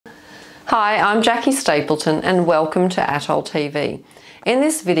Hi, I'm Jackie Stapleton and welcome to ATOL TV. In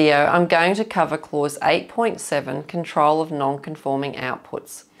this video, I'm going to cover Clause 8.7, Control of Non-Conforming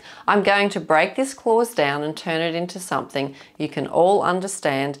Outputs. I'm going to break this clause down and turn it into something you can all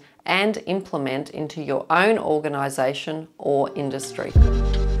understand and implement into your own organisation or industry.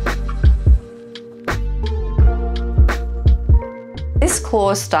 This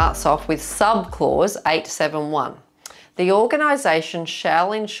clause starts off with subclause 871. The organisation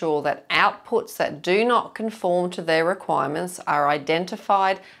shall ensure that outputs that do not conform to their requirements are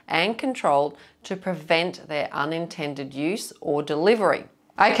identified and controlled to prevent their unintended use or delivery.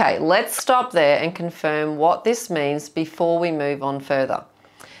 Okay, let's stop there and confirm what this means before we move on further.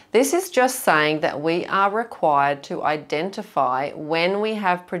 This is just saying that we are required to identify when we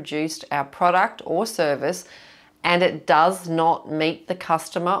have produced our product or service and it does not meet the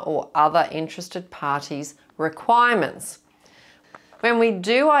customer or other interested parties' requirements. When we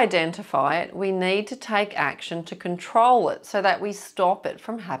do identify it, we need to take action to control it so that we stop it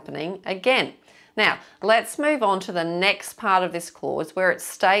from happening again. Now, let's move on to the next part of this clause where it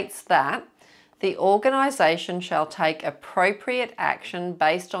states that the organisation shall take appropriate action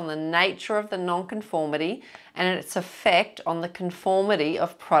based on the nature of the nonconformity and its effect on the conformity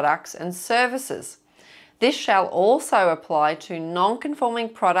of products and services. This shall also apply to non-conforming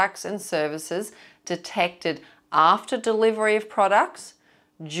products and services detected after delivery of products,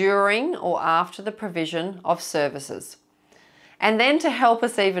 during or after the provision of services. And then to help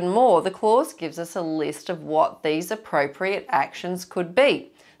us even more, the clause gives us a list of what these appropriate actions could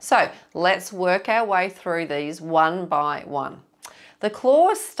be. So let's work our way through these one by one. The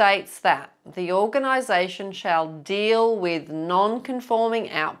clause states that the organisation shall deal with non-conforming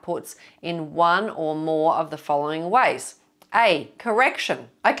outputs in one or more of the following ways. A, correction.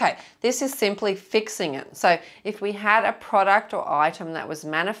 Okay, this is simply fixing it. So if we had a product or item that was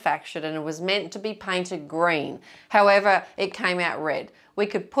manufactured and it was meant to be painted green, however, it came out red, we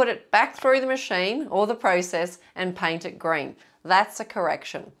could put it back through the machine or the process and paint it green. That's a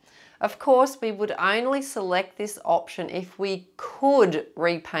correction. Of course, we would only select this option if we could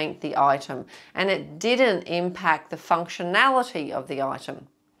repaint the item and it didn't impact the functionality of the item.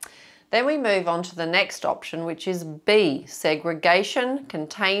 Then we move on to the next option, which is B, segregation,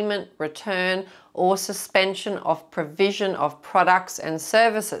 containment, return, or suspension of provision of products and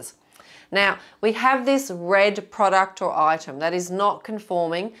services. Now, we have this red product or item that is not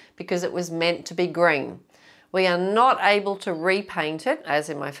conforming because it was meant to be green. We are not able to repaint it, as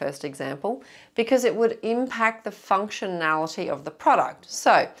in my first example, because it would impact the functionality of the product.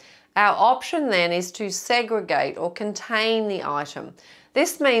 So, our option then is to segregate or contain the item.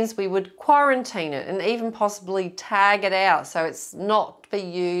 This means we would quarantine it and even possibly tag it out so it's not to be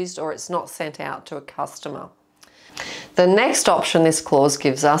used or it's not sent out to a customer. The next option this clause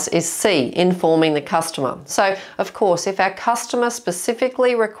gives us is C, informing the customer. So, of course, if our customer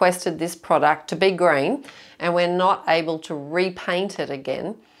specifically requested this product to be green and we're not able to repaint it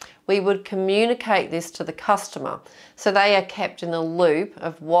again, we would communicate this to the customer so they are kept in the loop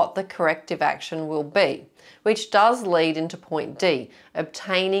of what the corrective action will be, which does lead into point D,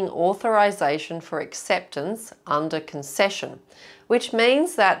 obtaining authorization for acceptance under concession, which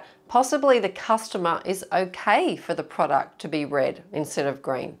means that possibly the customer is okay for the product to be red instead of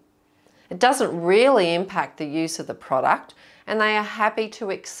green. It doesn't really impact the use of the product and they are happy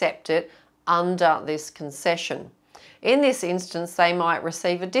to accept it under this concession. In this instance, they might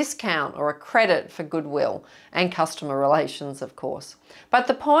receive a discount or a credit for goodwill and customer relations, of course. But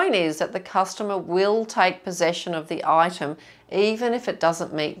the point is that the customer will take possession of the item even if it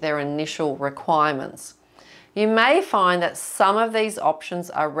doesn't meet their initial requirements. You may find that some of these options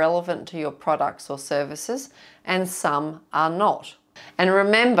are relevant to your products or services and some are not. And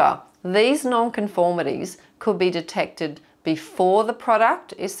remember, these non-conformities could be detected before the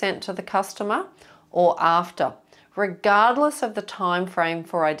product is sent to the customer or after. Regardless of the time frame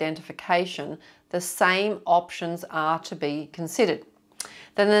for identification, the same options are to be considered.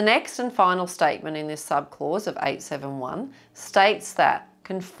 Then the next and final statement in this subclause of 871 states that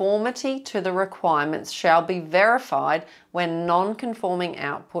conformity to the requirements shall be verified when non-conforming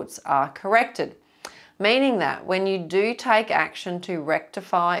outputs are corrected. Meaning that when you do take action to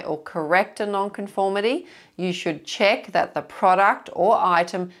rectify or correct a nonconformity, you should check that the product or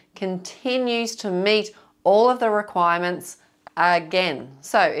item continues to meet all of the requirements again.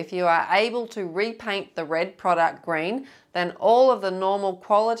 So if you are able to repaint the red product green, then all of the normal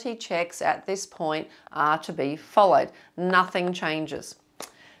quality checks at this point are to be followed. Nothing changes.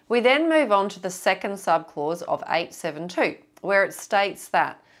 We then move on to the second subclause of 872, where it states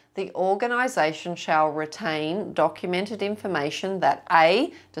that the organisation shall retain documented information that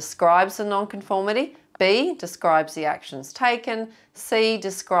A, describes the nonconformity, B, describes the actions taken, C,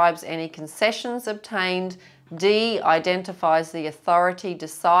 describes any concessions obtained, D, identifies the authority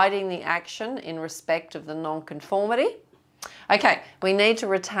deciding the action in respect of the nonconformity. Okay, we need to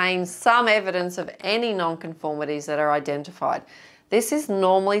retain some evidence of any nonconformities that are identified. This is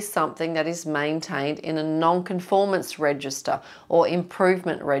normally something that is maintained in a nonconformance register or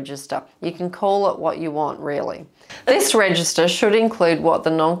improvement register. You can call it what you want, really. This register should include what the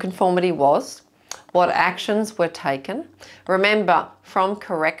nonconformity was, what actions were taken. Remember, from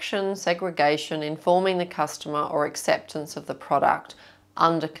correction, segregation, informing the customer, or acceptance of the product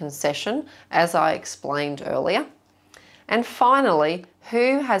under concession, as I explained earlier. And finally,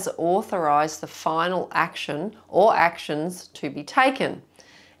 who has authorised the final action or actions to be taken.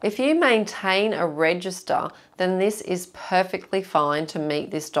 If you maintain a register, then this is perfectly fine to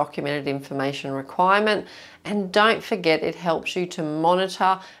meet this documented information requirement. And don't forget, it helps you to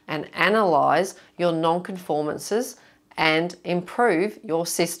monitor and analyse your non-conformances and improve your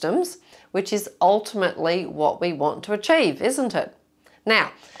systems, which is ultimately what we want to achieve, isn't it?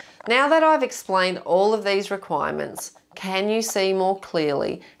 Now that I've explained all of these requirements, can you see more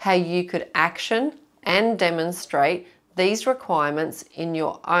clearly how you could action and demonstrate these requirements in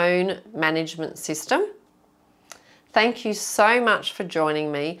your own management system? Thank you so much for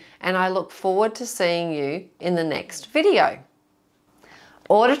joining me, and I look forward to seeing you in the next video.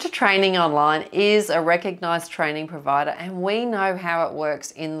 Auditor Training Online is a recognised training provider, and we know how it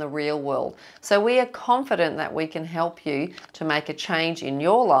works in the real world. So we are confident that we can help you to make a change in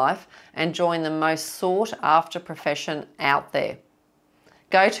your life and join the most sought after profession out there.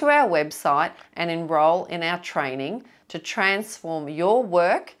 Go to our website and enrol in our training to transform your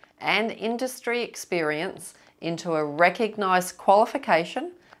work and industry experience into a recognised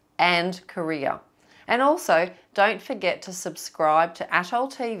qualification and career. And also, don't forget to subscribe to ATOL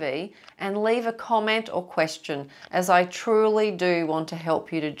TV and leave a comment or question, as I truly do want to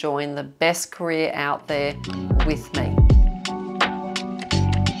help you to join the best career out there with me.